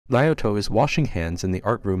Naoto is washing hands in the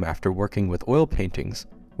art room after working with oil paintings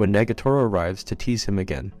when Nagatoro arrives to tease him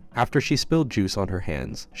again. After she spilled juice on her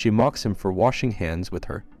hands, she mocks him for washing hands with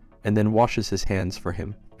her, and then washes his hands for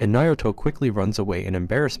him. And Naoto quickly runs away in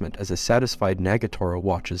embarrassment as a satisfied Nagatoro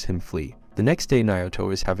watches him flee. The next day,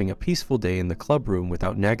 Naoto is having a peaceful day in the club room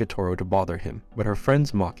without Nagatoro to bother him, but her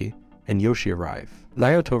friends Maki and Yoshi arrive.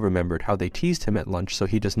 Naoto remembered how they teased him at lunch, so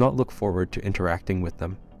he does not look forward to interacting with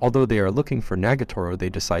them. Although they are looking for Nagatoro, they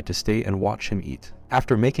decide to stay and watch him eat.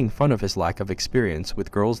 After making fun of his lack of experience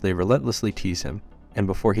with girls, they relentlessly tease him, and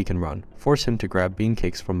before he can run, force him to grab bean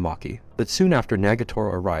cakes from Maki. But soon after,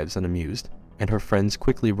 Nagatoro arrives unamused, and her friends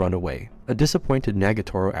quickly run away. A disappointed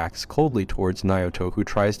Nagatoro acts coldly towards Naoto, who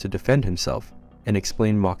tries to defend himself and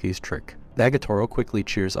explain Maki's trick. Nagatoro quickly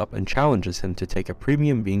cheers up and challenges him to take a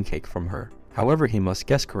premium bean cake from her. However, he must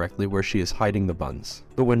guess correctly where she is hiding the buns.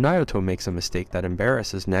 But when Naoto makes a mistake that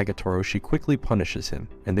embarrasses Nagatoro, she quickly punishes him,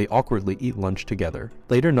 and they awkwardly eat lunch together.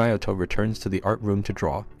 Later, Naoto returns to the art room to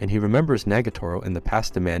draw, and he remembers Nagatoro in the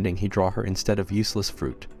past demanding he draw her instead of useless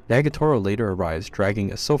fruit. Nagatoro later arrives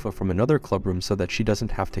dragging a sofa from another club room so that she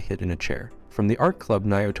doesn't have to hit in a chair. From the art club,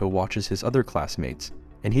 Naoto watches his other classmates,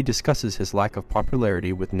 and he discusses his lack of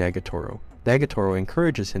popularity with Nagatoro. Nagatoro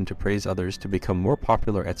encourages him to praise others to become more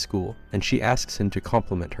popular at school, and she asks him to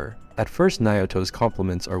compliment her. At first, Naoto's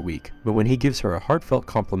compliments are weak, but when he gives her a heartfelt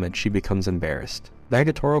compliment, she becomes embarrassed.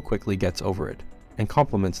 Nagatoro quickly gets over it, and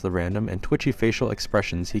compliments the random and twitchy facial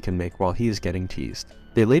expressions he can make while he is getting teased.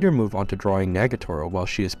 They later move on to drawing Nagatoro while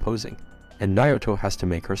she is posing, and Naoto has to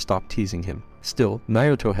make her stop teasing him. Still,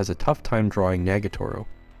 Naoto has a tough time drawing Nagatoro,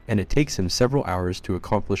 and it takes him several hours to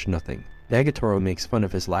accomplish nothing. Nagatoro makes fun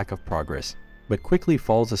of his lack of progress, but quickly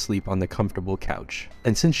falls asleep on the comfortable couch.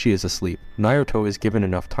 And since she is asleep, Naoto is given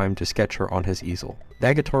enough time to sketch her on his easel.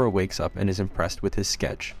 Nagatoro wakes up and is impressed with his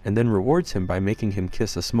sketch, and then rewards him by making him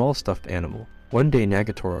kiss a small stuffed animal. One day,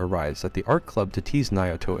 Nagatoro arrives at the art club to tease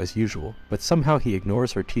Naoto as usual, but somehow he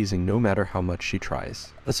ignores her teasing no matter how much she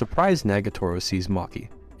tries. A surprised Nagatoro sees Maki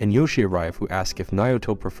and Yoshi arrive, who ask if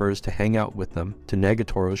Naoto prefers to hang out with them, to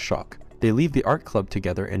Nagatoro's shock. They leave the art club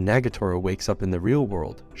together, and Nagatoro wakes up in the real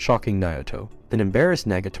world, shocking Naoto. An embarrassed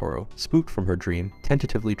Nagatoro, spooked from her dream,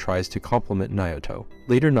 tentatively tries to compliment Naoto.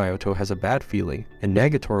 Later, Naoto has a bad feeling, and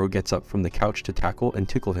Nagatoro gets up from the couch to tackle and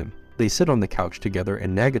tickle him. They sit on the couch together,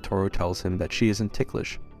 and Nagatoro tells him that she isn't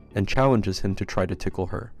ticklish, and challenges him to try to tickle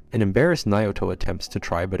her. An embarrassed Naoto attempts to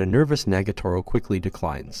try, but a nervous Nagatoro quickly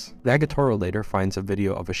declines. Nagatoro later finds a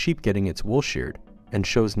video of a sheep getting its wool sheared, and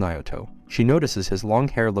shows Naoto. She notices his long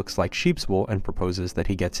hair looks like sheep's wool and proposes that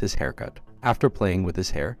he gets his haircut. After playing with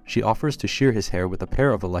his hair, she offers to shear his hair with a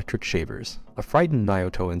pair of electric shavers. A frightened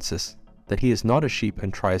Naoto insists that he is not a sheep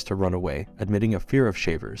and tries to run away, admitting a fear of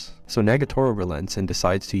shavers. So Nagatoro relents and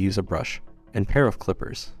decides to use a brush and pair of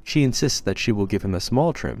clippers. She insists that she will give him a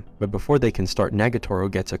small trim, but before they can start, Nagatoro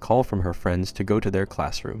gets a call from her friends to go to their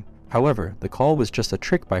classroom. However, the call was just a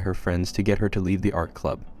trick by her friends to get her to leave the art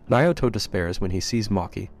club. Naoto despairs when he sees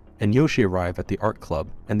Maki and Yoshi arrive at the art club,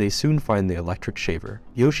 and they soon find the electric shaver.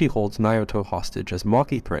 Yoshi holds Naoto hostage as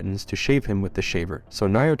Maki threatens to shave him with the shaver, so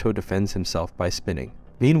Naoto defends himself by spinning.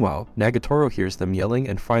 Meanwhile, Nagatoro hears them yelling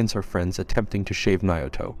and finds her friends attempting to shave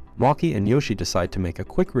Naoto. Maki and Yoshi decide to make a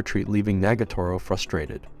quick retreat, leaving Nagatoro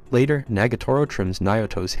frustrated. Later, Nagatoro trims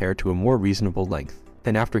Naoto's hair to a more reasonable length.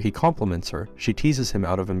 Then after he compliments her, she teases him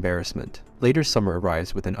out of embarrassment. Later, summer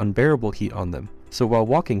arrives with an unbearable heat on them, so while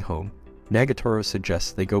walking home, Nagatoro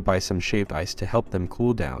suggests they go buy some shaved ice to help them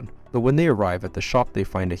cool down. But when they arrive at the shop, they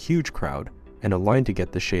find a huge crowd and a line to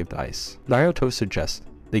get the shaved ice. Naoto suggests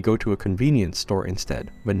they go to a convenience store instead,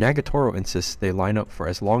 but Nagatoro insists they line up for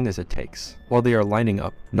as long as it takes. While they are lining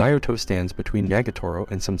up, Naoto stands between Nagatoro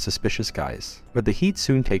and some suspicious guys. But the heat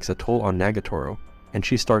soon takes a toll on Nagatoro, and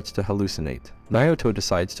she starts to hallucinate. Naoto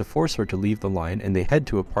decides to force her to leave the line, and they head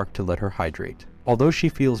to a park to let her hydrate. Although she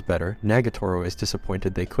feels better, Nagatoro is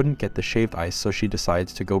disappointed they couldn't get the shaved ice, so she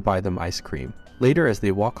decides to go buy them ice cream. Later, as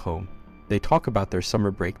they walk home, they talk about their summer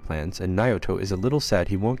break plans, and Naoto is a little sad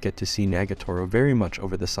he won't get to see Nagatoro very much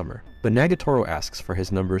over the summer. But Nagatoro asks for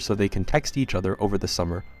his number so they can text each other over the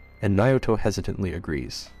summer, and Naoto hesitantly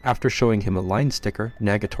agrees. After showing him a line sticker,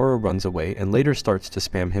 Nagatoro runs away and later starts to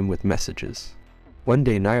spam him with messages. One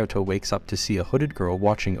day, Naoto wakes up to see a hooded girl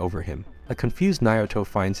watching over him. A confused Naoto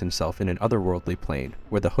finds himself in an otherworldly plane,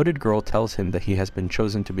 where the hooded girl tells him that he has been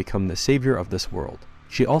chosen to become the savior of this world.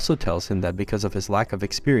 She also tells him that because of his lack of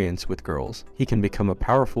experience with girls, he can become a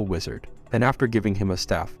powerful wizard. Then after giving him a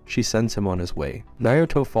staff, she sends him on his way.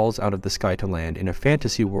 Naoto falls out of the sky to land in a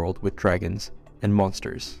fantasy world with dragons and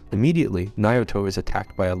monsters. Immediately, Naoto is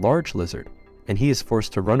attacked by a large lizard, and he is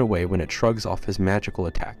forced to run away when it shrugs off his magical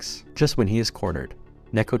attacks. Just when he is cornered,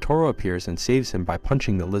 Nagatoro appears and saves him by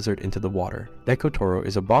punching the lizard into the water. Nagatoro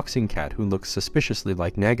is a boxing cat who looks suspiciously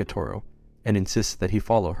like Nagatoro and insists that he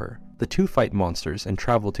follow her. The two fight monsters and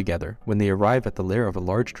travel together. When they arrive at the lair of a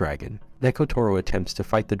large dragon, Nagatoro attempts to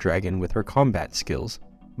fight the dragon with her combat skills,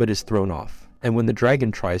 but is thrown off. And when the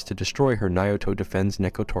dragon tries to destroy her, Naoto defends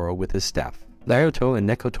Nagatoro with his staff. Naoto and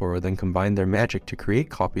Nagatoro then combine their magic to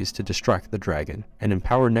create copies to distract the dragon, and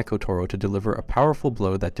empower Nagatoro to deliver a powerful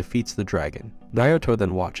blow that defeats the dragon. Naoto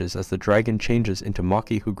then watches as the dragon changes into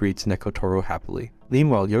Maki, who greets Nagatoro happily.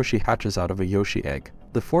 Meanwhile, Yoshi hatches out of a Yoshi egg.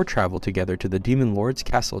 The four travel together to the Demon Lord's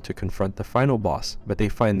castle to confront the final boss, but they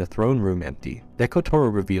find the throne room empty.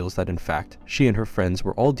 Nagatoro reveals that in fact, she and her friends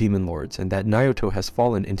were all Demon Lords and that Naoto has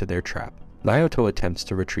fallen into their trap. Naoto attempts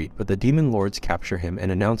to retreat, but the Demon Lords capture him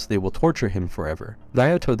and announce they will torture him forever.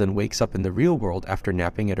 Naoto then wakes up in the real world after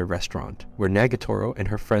napping at a restaurant, where Nagatoro and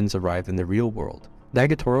her friends arrive in the real world.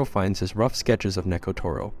 Nagatoro finds his rough sketches of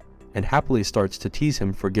Nagatoro, and happily starts to tease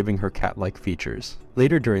him for giving her cat-like features.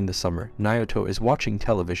 Later during the summer, Naoto is watching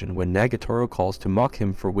television when Nagatoro calls to mock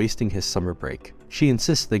him for wasting his summer break. She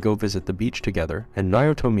insists they go visit the beach together, and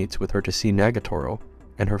Naoto meets with her to see Nagatoro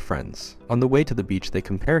and her friends. On the way to the beach, they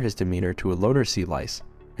compare his demeanor to a loner sea lice,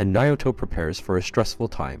 and Naoto prepares for a stressful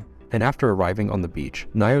time. And after arriving on the beach,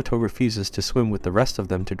 Naoto refuses to swim with the rest of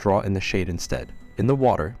them to draw in the shade instead. In the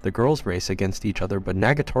water, the girls race against each other, but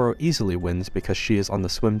Nagatoro easily wins because she is on the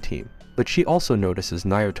swim team. But she also notices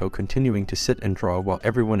Naoto continuing to sit and draw while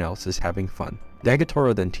everyone else is having fun.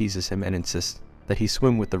 Nagatoro then teases him and insists that he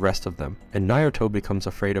swim with the rest of them, and Naoto becomes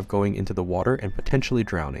afraid of going into the water and potentially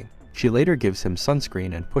drowning. She later gives him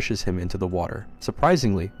sunscreen and pushes him into the water.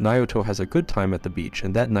 Surprisingly, Naoto has a good time at the beach,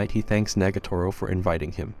 and that night he thanks Nagatoro for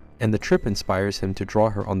inviting him, and the trip inspires him to draw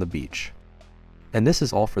her on the beach. And this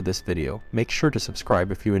is all for this video. Make sure to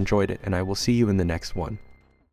subscribe if you enjoyed it, and I will see you in the next one.